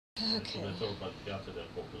Okay. So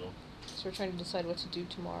we're trying to decide what to do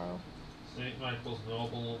tomorrow. St. Michael's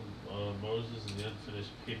Noble, Moses and the Unfinished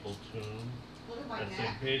Papal Tomb. At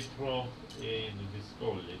St. Pietro in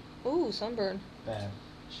Viscoli. Ooh, sunburn. Bad.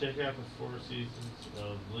 Check out the Four Seasons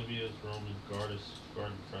of Libya's Roman Garden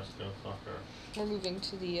Fresco Fucker. We're moving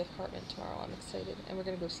to the apartment tomorrow. I'm excited. And we're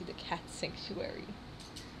going to go see the cat sanctuary.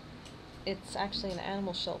 It's actually an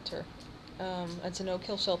animal shelter. It's a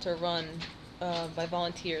no-kill shelter run by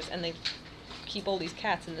volunteers, and they keep all these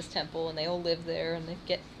cats in this temple, and they all live there, and they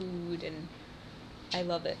get food, and I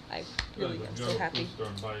love it. I really am so happy. Go to the food store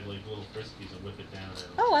and buy like little friskies and whip it down.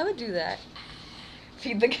 Oh, I would do that.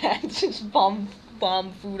 Feed the cats, just bomb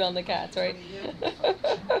food on the cats, right?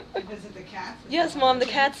 Visit the cats? Yes, Mom. The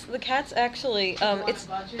cats actually. It's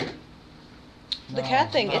the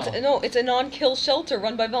cat thing. No. It's a non-kill shelter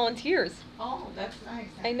run by volunteers. Oh, that's nice.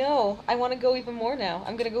 I know. I want to go even more now.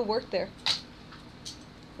 I'm gonna go work there.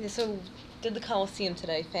 Yeah, so did the Coliseum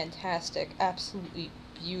today. Fantastic. Absolutely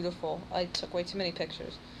beautiful. I took way too many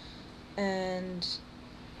pictures, and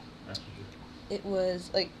it was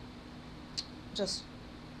like just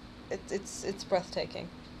it's breathtaking.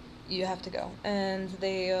 You have to go. And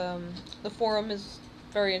they the forum is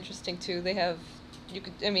very interesting too. They have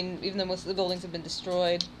even though most of the buildings have been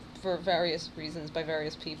destroyed for various reasons by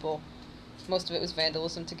various people, most of it was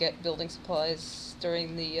vandalism to get building supplies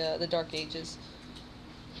during the Dark Ages.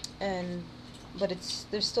 But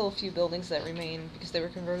there's still a few buildings that remain because they were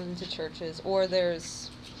converted into churches, or and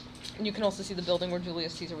you can also see the building where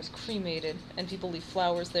Julius Caesar was cremated, and people leave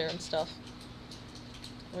flowers there and stuff,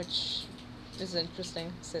 which is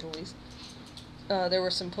interesting, to say the least. There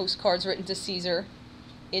were some postcards written to Caesar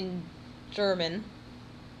in German.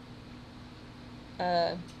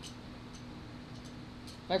 My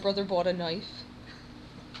brother bought a knife.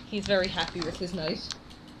 He's very happy with his knife.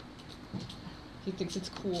 He thinks it's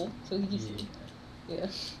cool, so he's... Yeah.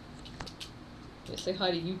 Yeah, say hi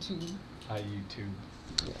to YouTube. Hi, YouTube.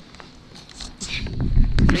 Yeah.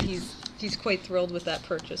 So he's quite thrilled with that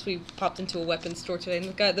purchase. We popped into a weapons store today,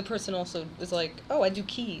 and the person also was like, "Oh, I do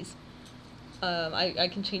keys. I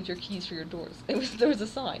can change your keys for your doors." There was a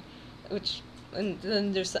sign, and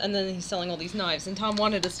then he's selling all these knives. And Tom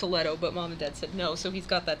wanted a stiletto, but Mom and Dad said no, so he's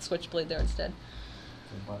got that switchblade there instead.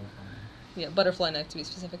 The butterfly. Yeah, butterfly knife to be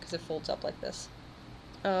specific, because it folds up like this.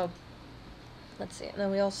 Let's see. And then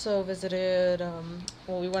we also visited.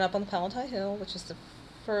 We went up on the Palatine Hill, which is the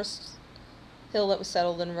first hill that was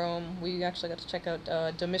settled in Rome. We actually got to check out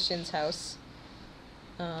Domitian's house.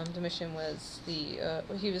 Domitian was he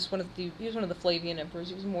was one of the Flavian emperors.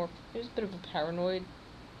 He was a bit of a paranoid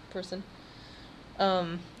person.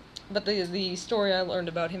 But the story I learned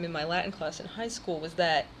about him in my Latin class in high school was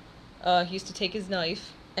that he used to take his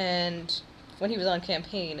knife, and when he was on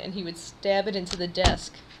campaign, and he would stab it into the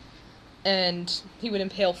desk, and he would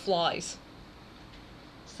impale flies.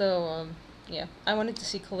 So yeah, I wanted to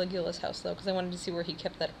see Caligula's house though, because I wanted to see where he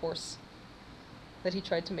kept that horse that he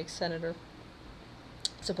tried to make senator,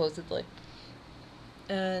 supposedly.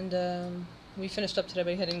 And we finished up today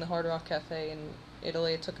by hitting the Hard Rock Cafe in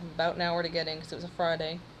Italy. It took him about an hour to get in because it was a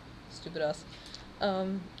Friday. Stupid us.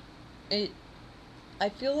 I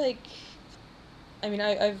feel like,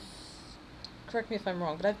 I've, correct me if I'm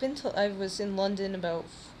wrong, but I was in London about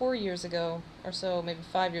 4 years ago, or so, maybe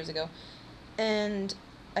 5 years ago, and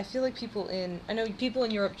I feel like I know people in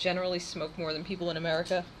Europe generally smoke more than people in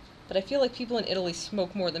America, but I feel like people in Italy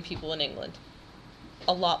smoke more than people in England.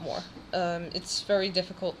 A lot more. It's very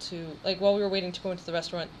difficult to, while we were waiting to go into the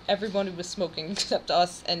restaurant, everybody was smoking except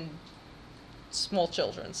us and small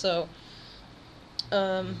children, so,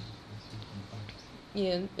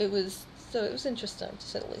 yeah, it was interesting, to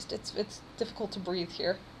say the least. It's difficult to breathe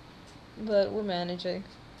here, but we're managing.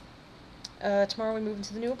 Tomorrow we move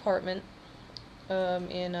into the new apartment,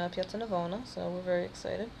 in Piazza Navona, so we're very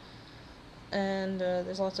excited. And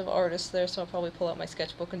there's lots of artists there, so I'll probably pull out my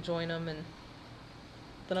sketchbook and join them, and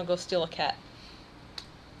then I'll go steal a cat.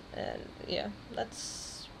 And yeah,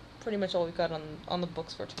 that's pretty much all we've got on the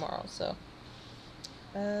books for tomorrow, so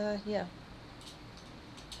yeah.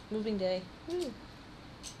 Moving day. Woo.